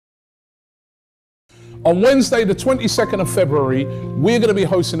On Wednesday, the 22nd of February, we're going to be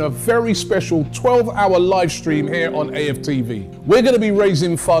hosting a very special 12-hour live stream here on AFTV. We're going to be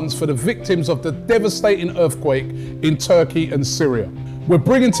raising funds for the victims of the devastating earthquake in Turkey and Syria. We're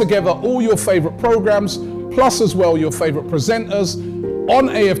bringing together all your favourite programmes, plus as well your favourite presenters on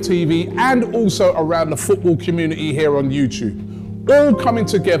AFTV and also around the football community here on YouTube. All coming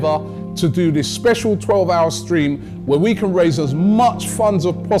together to do this special 12-hour stream where we can raise as much funds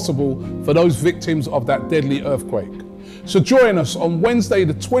as possible for those victims of that deadly earthquake. So join us on Wednesday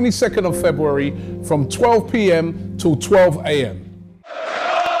the 22nd of February from 12 p.m. till 12 a.m.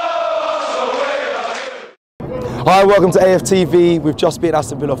 Hi, welcome to AFTV. We've just beaten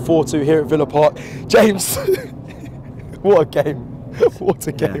Aston Villa 4-2 here at Villa Park. James, what a game. What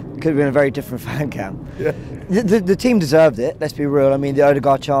a game. Yeah, could have been a very different fan cam. Yeah. The team deserved it, let's be real. I mean, the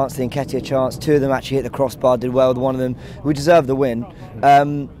Odegaard chance, the Nketiah chance, two of them actually hit the crossbar, did well. One of them, we deserved the win.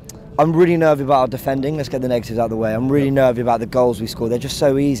 I'm really nervy about our defending. Let's get the negatives out of the way. I'm really nervy about the goals we scored. They're just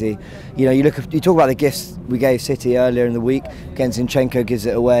so easy. You know, you talk about the gifts we gave City earlier in the week. Again, Zinchenko gives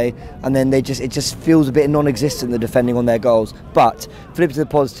it away, and then it just feels a bit non-existent, the defending on their goals. But flip to the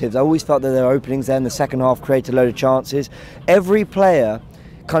positives. I always felt that there were openings there in the second half, created a load of chances. Every player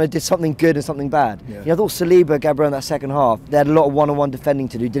kind of did something good and something bad. Yeah. You know, I thought Saliba, Gabriel in that second half, they had a lot of one-on-one defending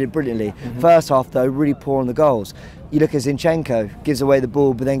to do, did it brilliantly. First half though, really poor on the goals. You look at Zinchenko, gives away the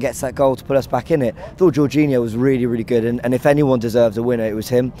ball but then gets that goal to put us back in it. I thought Jorginho was really, really good, and if anyone deserves a winner, it was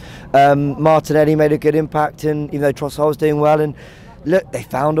him. Martinelli made a good impact, and even though Trossard was doing well, and look, they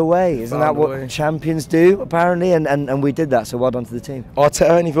found a way. Isn't that what champions do, apparently? And we did that, so well done to the team.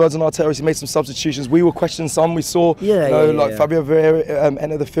 Arteta, any words on Arteta? He made some substitutions. We were questioning some. We saw, Fabio Vieira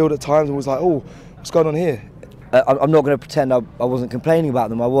enter the field at times and was like, oh, what's going on here? I'm not going to pretend I wasn't complaining about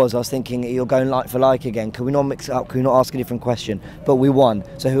them. I was thinking, you're going like for like again. Can we not mix it up? Can we not ask a different question? But we won.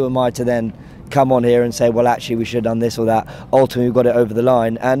 So who am I to then come on here and say, well, actually, we should have done this or that. Ultimately, we got it over the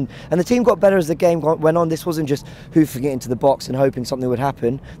line. And the team got better as the game went on. This wasn't just hoofing it into the box and hoping something would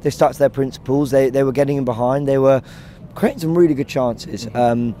happen. They stuck to their principles. They were getting in behind. They were creating some really good chances.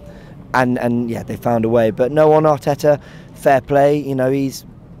 And yeah, they found a way. But no, on Arteta, fair play. You know, he's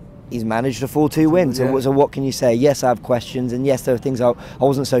managed a 4-2 win, so what can you say? Yes, I have questions, and yes, there are things I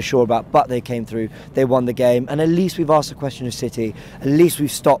wasn't so sure about, but they came through, they won the game, and at least we've asked a question of City, at least we've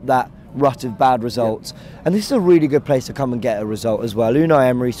stopped that rut of bad results, and this is a really good place to come and get a result as well. Unai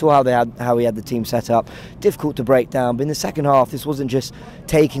Emery saw how he had the team set up, difficult to break down, but in the second half, this wasn't just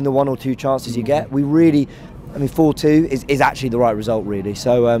taking the one or two chances you get, we really, I mean, 4-2 is actually the right result, really.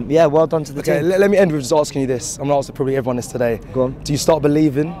 So, yeah, well done to the team. Let me end with just asking you this. I'm going to ask probably everyone this today. Go on. Do you start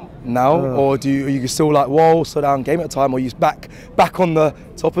believing now, or are you still like, whoa, slow down, game at a time, or are you back on the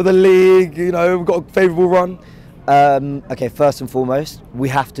top of the league, you know, we've got a favourable run? Okay, first and foremost, we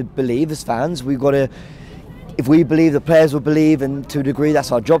have to believe as fans. We've got to, if we believe, the players will believe, and to a degree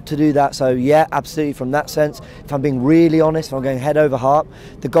that's our job to do that. So yeah, absolutely, from that sense, if I'm being really honest, if I'm going head over heart,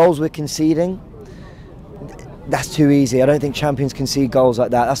 the goals we're conceding, that's too easy. I don't think champions concede goals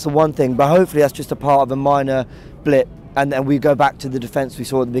like that. That's the one thing, but hopefully that's just a part of a minor blip, and then we go back to the defence we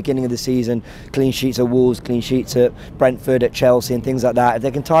saw at the beginning of the season, clean sheets at Wolves, clean sheets at Brentford, at Chelsea and things like that. If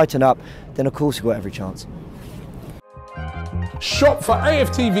they can tighten up, then of course we've got every chance. Shop for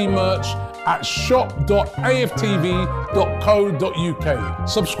AFTV merch at shop.aftv.co.uk.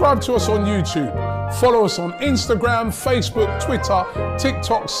 Subscribe to us on YouTube. Follow us on Instagram, Facebook, Twitter,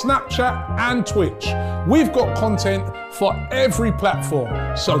 TikTok, Snapchat and Twitch. We've got content for every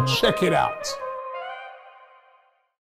platform, so check it out.